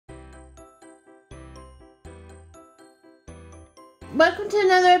Welcome to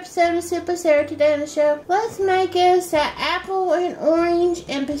another episode of Soup with Sara. Today on the show, let's make us an apple and orange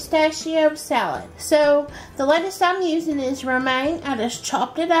and pistachio salad. So the lettuce I'm using is romaine. I just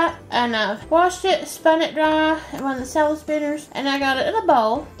chopped it up and I've washed it, spun it dry in one of the salad spinners, and I got it in a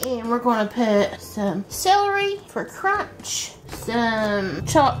bowl. And we're going to put some celery for crunch, some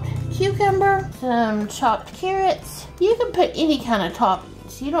chopped cucumber, some chopped carrots. You can put any kind of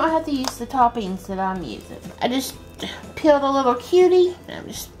toppings. You don't have to use the toppings that I'm using. I just peeled a little cutie and I'm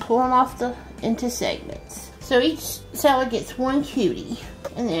just pulling off into segments. So each salad gets one cutie.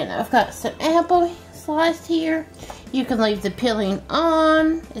 And then I've got some apple sliced here. You can leave the peeling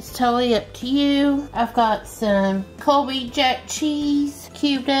on. It's totally up to you. I've got some Colby Jack cheese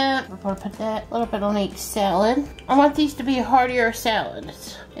cubed up. We're going to put that a little bit on each salad. I want these to be heartier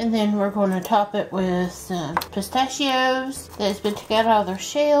salads. And then we're going to top it with some pistachios that's been taken out of their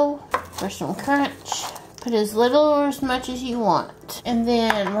shell for some crunch. Put as little or as much as you want. And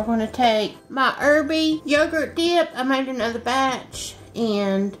then we're going to take my HERBY yogurt dip. I made another batch.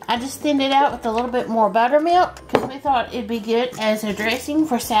 And I just thinned it out with a little bit more buttermilk because we thought it'd be good as a dressing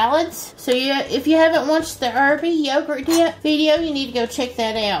for salads. So yeah, if you haven't watched the HERBY yogurt dip video, you need to go check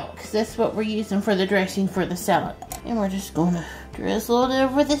that out because that's what we're using for the dressing for the salad. And we're just going to drizzle it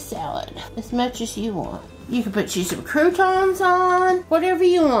over the salad as much as you want. You can put you some croutons on, whatever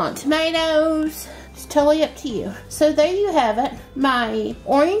you want, tomatoes. It's totally up to you. So there you have it. My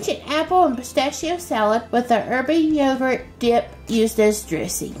orange and apple and pistachio salad with the HERBY yogurt dip used as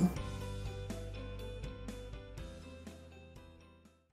dressing.